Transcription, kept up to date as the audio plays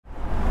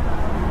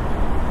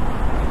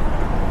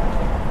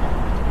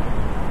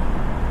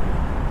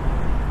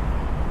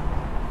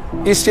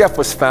ECF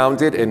was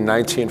founded in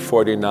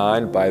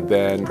 1949 by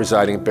then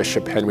presiding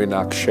Bishop Henry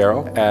Knox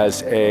Sherrill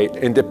as an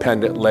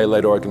independent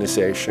lay-led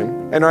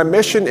organization. And our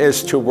mission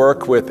is to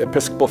work with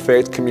Episcopal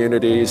faith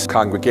communities,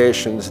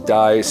 congregations,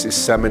 dioceses,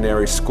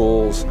 seminaries,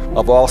 schools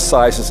of all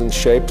sizes and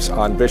shapes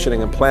on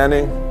visioning and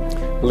planning,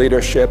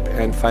 leadership,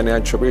 and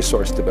financial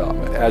resource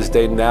development as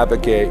they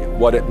navigate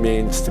what it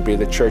means to be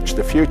the church of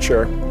the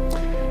future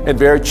in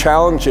very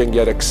challenging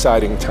yet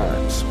exciting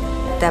times.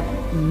 The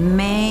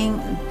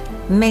main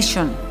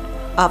mission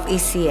of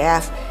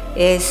ECF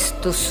is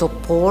to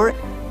support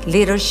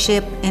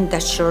leadership in the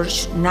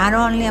church, not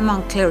only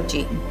among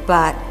clergy,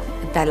 but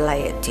the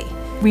laity.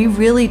 We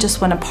really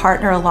just want to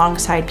partner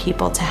alongside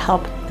people to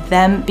help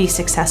them be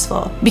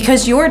successful,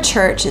 because your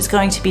church is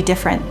going to be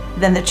different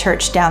than the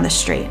church down the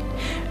street.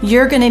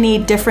 You're going to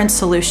need different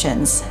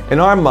solutions. In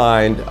our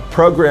mind,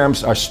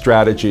 programs are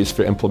strategies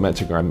for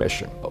implementing our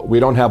mission. We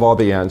don't have all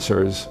the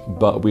answers,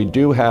 but we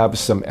do have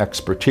some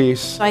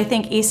expertise. So I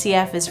think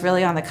ECF is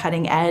really on the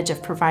cutting edge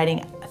of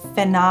providing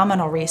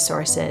phenomenal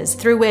resources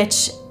through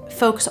which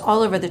folks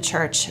all over the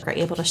church are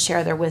able to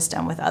share their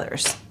wisdom with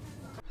others.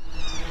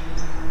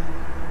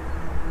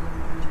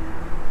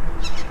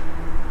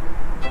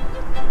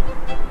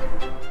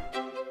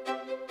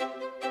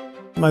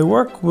 My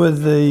work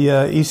with the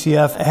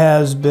ECF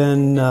has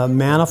been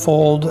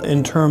manifold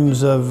in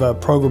terms of a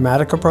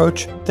programmatic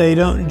approach. They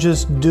don't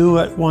just do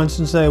it once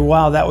and say,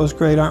 wow, that was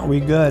great, aren't we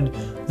good?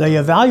 They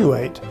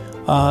evaluate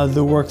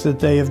the work that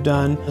they have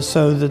done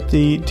so that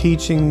the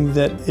teaching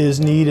that is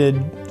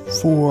needed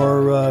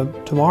for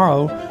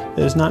tomorrow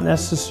is not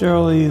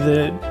necessarily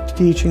the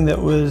teaching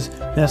that was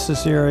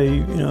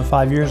necessary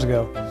 5 years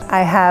ago.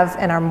 I have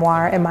an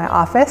armoire in my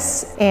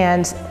office,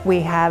 and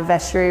we have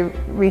vestry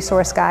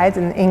resource guides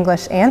in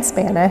English and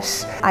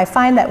Spanish. I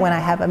find that when I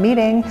have a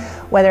meeting,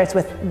 whether it's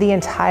with the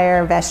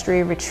entire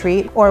vestry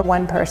retreat or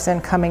one person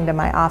coming to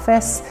my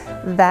office,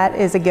 that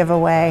is a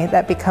giveaway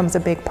that becomes a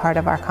big part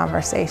of our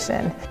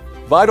conversation.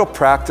 Vital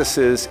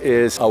Practices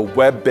is a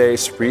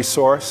web-based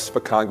resource for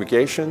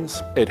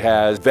congregations. It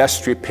has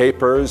Vestry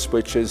Papers,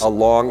 which is a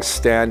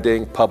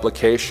long-standing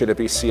publication of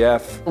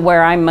ECF.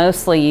 Where I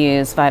mostly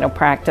use Vital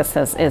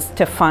Practices is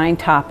to find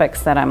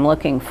topics that I'm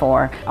looking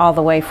for, all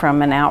the way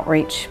from an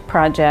outreach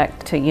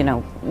project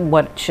to,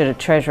 what should a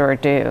treasurer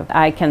do?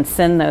 I can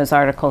send those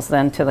articles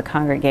then to the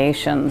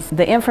congregations.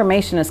 The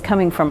information is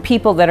coming from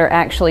people that are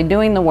actually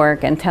doing the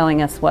work and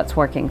telling us what's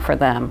working for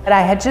them. But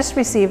I had just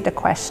received a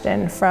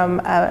question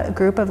from a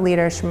group of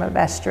leaders from a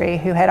vestry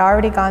who had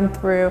already gone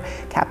through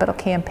capital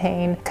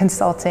campaign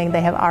consulting.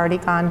 They have already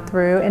gone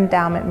through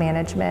endowment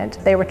management.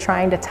 They were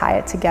trying to tie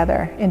it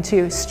together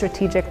into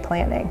strategic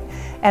planning.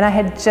 And I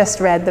had just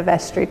read the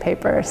vestry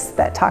papers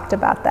that talked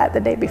about that the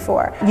day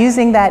before.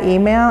 Using that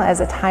email as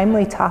a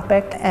timely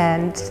topic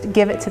and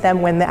give it to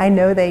them when I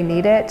know they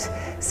need it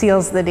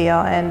seals the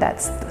deal, and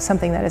that's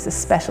something that is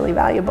especially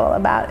valuable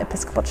about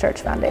Episcopal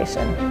Church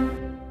Foundation.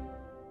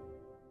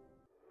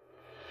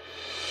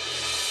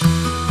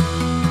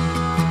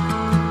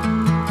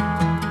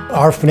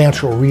 Our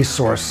financial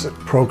resource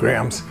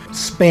programs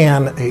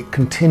span a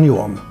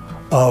continuum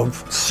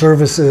of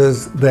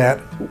services that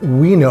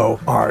we know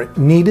are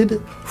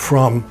needed,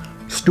 from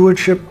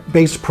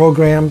stewardship-based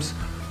programs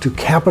to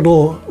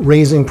capital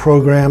raising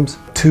programs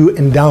to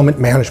endowment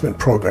management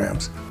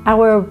programs.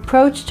 Our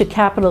approach to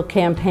capital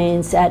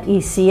campaigns at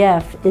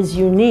ECF is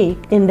unique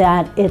in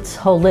that it's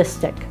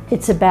holistic.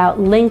 It's about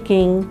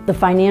linking the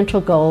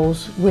financial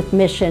goals with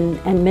mission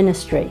and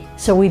ministry.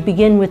 So we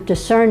begin with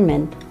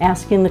discernment,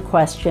 asking the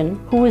question,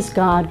 who is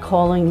God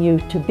calling you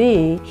to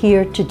be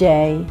here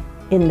today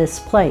in this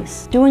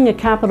place? Doing a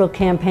capital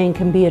campaign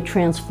can be a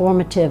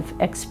transformative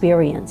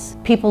experience.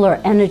 People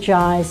are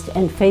energized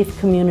and faith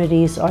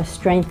communities are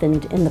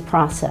strengthened in the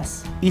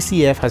process.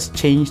 ECF has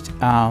changed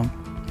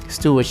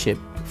stewardship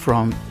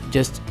from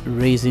just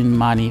raising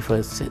money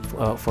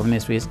for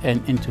ministries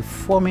and into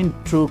forming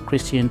true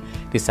Christian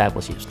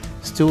discipleship.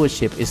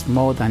 Stewardship is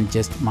more than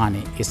just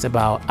money. It's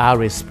about our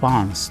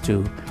response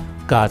to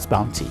God's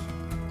bounty.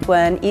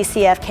 When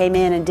ECF came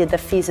in and did the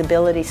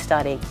feasibility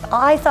study,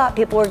 I thought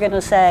people were going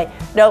to say,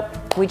 nope,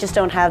 we just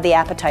don't have the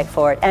appetite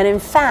for it. And in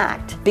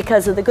fact,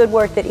 because of the good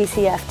work that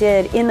ECF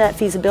did in that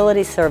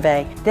feasibility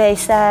survey, they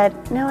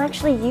said, no,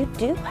 actually you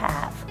do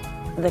have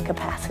the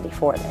capacity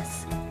for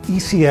this.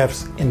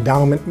 ECF's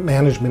Endowment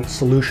Management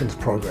Solutions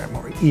Program,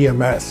 or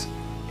EMS,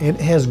 it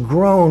has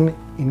grown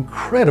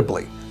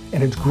incredibly.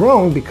 And it's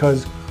grown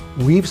because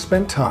we've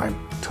spent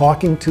time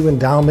talking to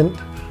endowment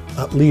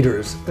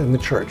leaders in the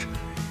church,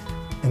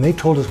 and they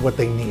told us what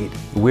they need.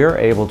 We're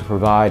able to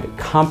provide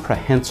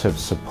comprehensive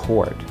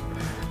support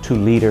to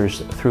leaders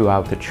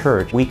throughout the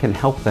church. We can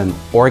help them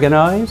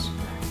organize,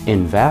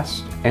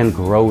 invest, and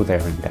grow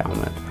their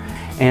endowment,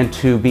 and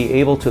to be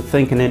able to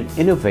think in an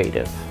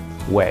innovative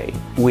way.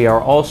 We are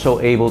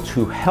also able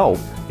to help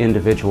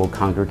individual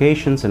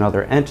congregations and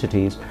other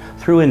entities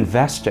through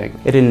investing.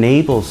 It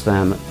enables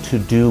them to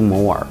do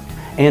more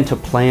and to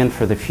plan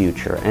for the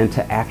future and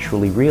to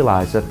actually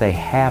realize that they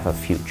have a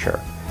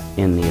future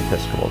in the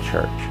Episcopal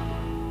Church.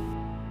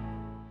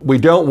 We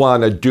don't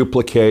want to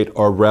duplicate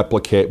or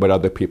replicate what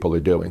other people are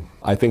doing.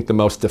 I think the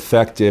most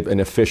effective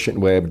and efficient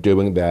way of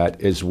doing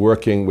that is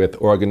working with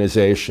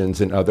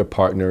organizations and other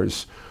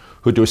partners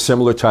who do a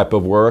similar type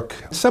of work.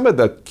 Some of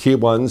the key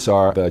ones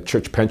are the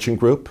Church Pension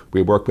Group.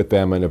 We work with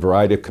them in a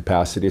variety of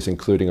capacities,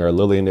 including our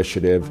Lilly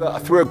Initiative.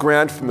 Through a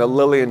grant from the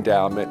Lilly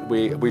Endowment,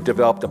 we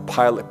developed a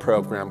pilot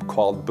program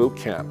called Boot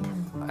Camp.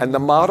 And the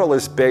model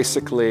is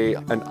basically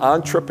an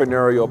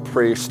entrepreneurial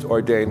priest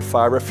ordained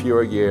 5 or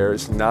fewer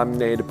years,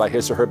 nominated by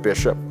his or her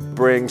bishop,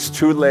 brings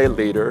 2 lay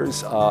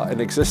leaders, an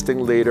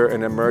existing leader,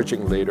 an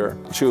emerging leader,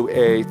 to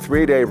a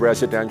 3-day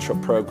residential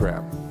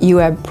program. You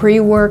have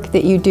pre-work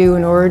that you do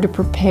in order to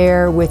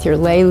prepare with your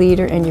lay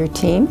leader and your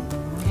team.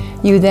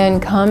 You then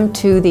come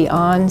to the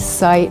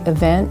on-site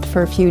event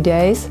for a few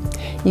days.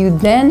 You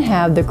then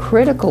have the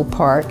critical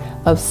part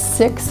of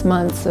 6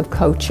 months of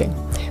coaching,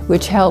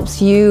 which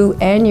helps you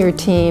and your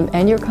team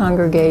and your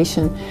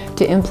congregation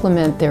to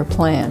implement their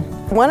plan.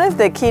 One of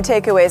the key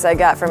takeaways I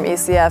got from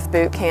ECF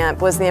Boot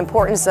Camp was the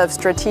importance of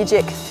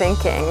strategic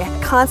thinking.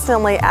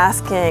 Constantly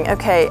asking,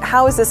 okay,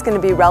 how is this going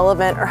to be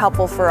relevant or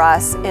helpful for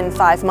us in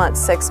 5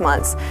 months, 6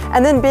 months?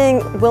 And then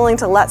being willing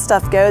to let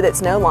stuff go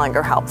that's no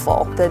longer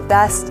helpful. The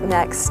best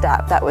next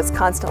step, that was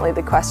constantly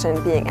the question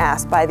being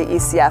asked by the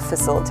ECF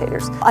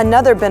facilitators.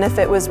 Another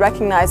benefit was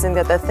recognizing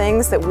that the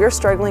things that we're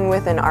struggling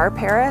with in our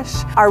parish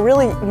are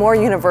really more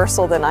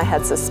universal than I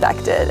had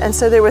suspected. And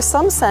so there was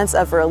some sense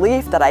of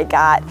relief that I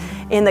got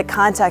in the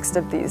context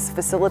of these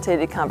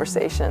facilitated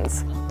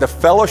conversations. The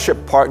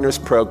Fellowship Partners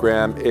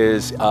Program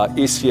is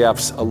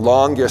ECF's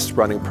longest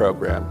running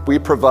program. We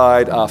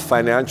provide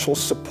financial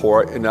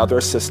support and other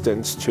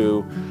assistance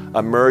to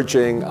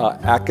emerging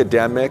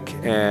academic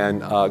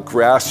and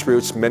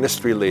grassroots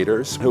ministry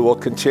leaders who will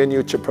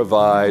continue to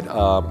provide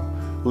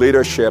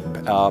leadership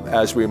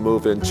as we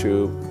move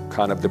into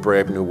kind of the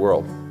brave new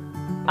world.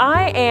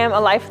 I am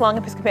a lifelong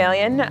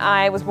Episcopalian.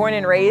 I was born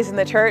and raised in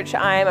the church.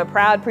 I am a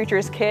proud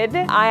preacher's kid.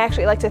 I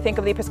actually like to think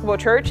of the Episcopal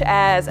Church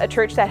as a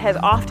church that has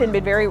often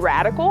been very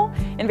radical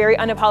and very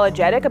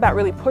unapologetic about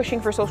really pushing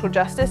for social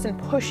justice and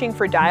pushing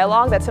for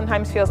dialogue that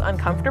sometimes feels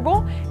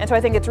uncomfortable. And so I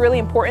think it's really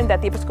important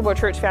that the Episcopal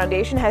Church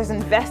Foundation has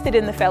invested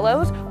in the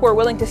fellows who are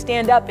willing to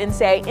stand up and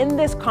say, in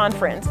this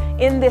conference,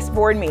 in this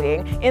board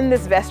meeting, in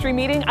this vestry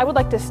meeting, I would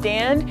like to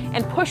stand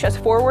and push us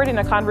forward in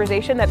a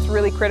conversation that's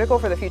really critical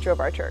for the future of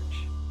our church.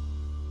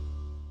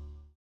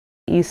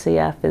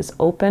 ECF is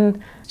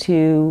open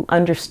to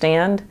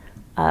understand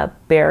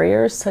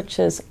barriers such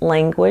as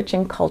language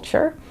and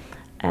culture,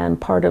 and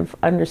part of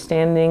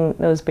understanding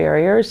those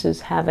barriers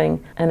is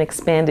having an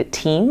expanded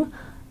team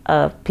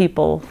of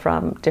people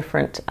from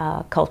different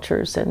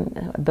cultures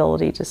and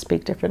ability to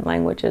speak different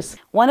languages.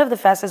 One of the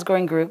fastest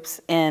growing groups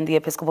in the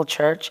Episcopal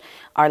Church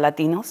are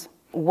Latinos.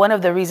 One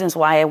of the reasons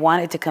why I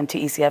wanted to come to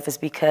ECF is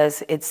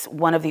because it's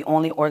one of the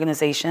only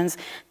organizations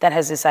that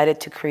has decided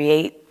to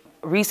create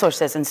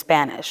resources in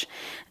Spanish,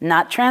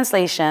 not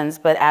translations,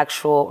 but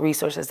actual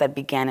resources that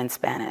began in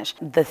Spanish.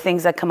 The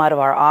things that come out of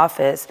our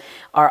office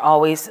are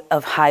always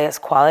of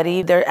highest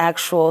quality. They're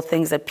actual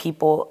things that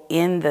people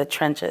in the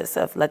trenches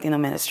of Latino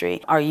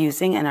ministry are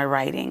using and are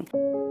writing.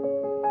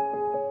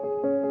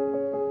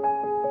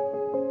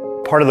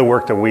 Part of the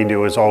work that we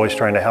do is always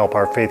trying to help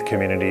our faith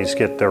communities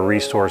get the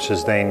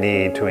resources they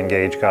need to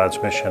engage God's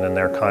mission in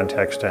their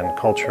context and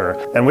culture.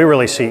 And we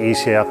really see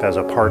ECF as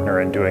a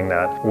partner in doing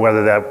that,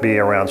 whether that be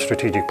around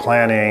strategic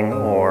planning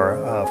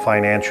or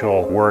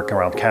financial work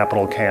around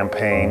capital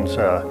campaigns,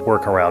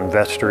 work around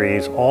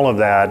vestries. All of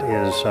that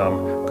is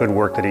good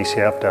work that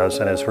ECF does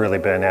and has really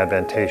been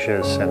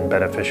advantageous and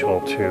beneficial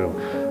to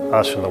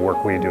us in the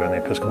work we do in the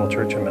Episcopal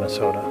Church in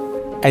Minnesota.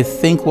 I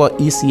think what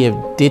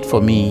ECF did for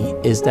me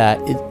is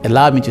that it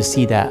allowed me to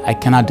see that I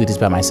cannot do this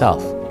by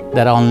myself.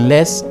 That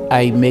unless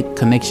I make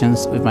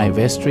connections with my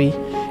vestry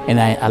and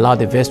I allow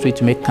the vestry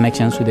to make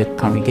connections with the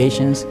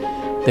congregations,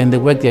 then the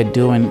work they're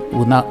doing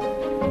will not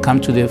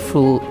come to the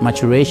full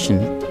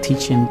maturation,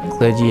 teaching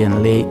clergy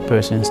and lay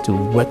persons to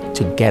work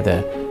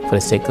together for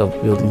the sake of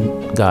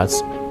building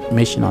God's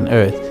mission on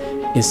earth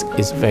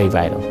is very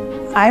vital.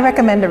 I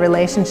recommend a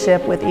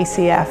relationship with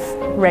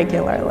ECF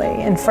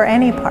regularly, and for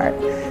any part.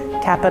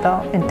 Capital,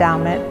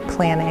 endowment,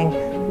 planning,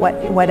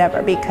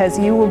 whatever, because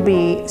you will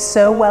be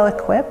so well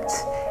equipped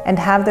and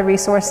have the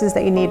resources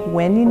that you need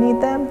when you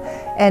need them.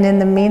 And in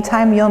the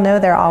meantime, you'll know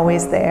they're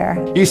always there.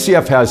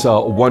 ECF has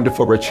a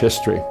wonderful, rich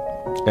history,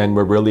 and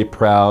we're really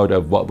proud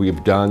of what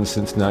we've done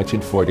since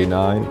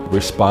 1949,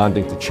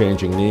 responding to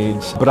changing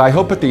needs. But I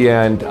hope at the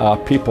end,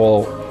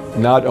 people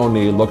not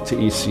only look to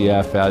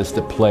ECF as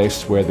the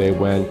place where they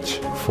went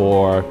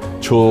for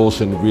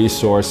tools and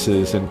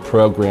resources and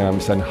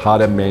programs on how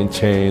to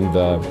maintain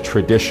the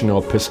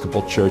traditional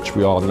Episcopal Church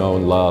we all know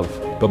and love,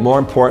 but more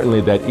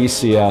importantly that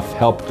ECF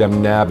helped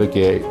them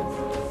navigate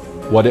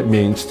what it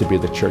means to be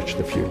the church of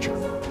the future.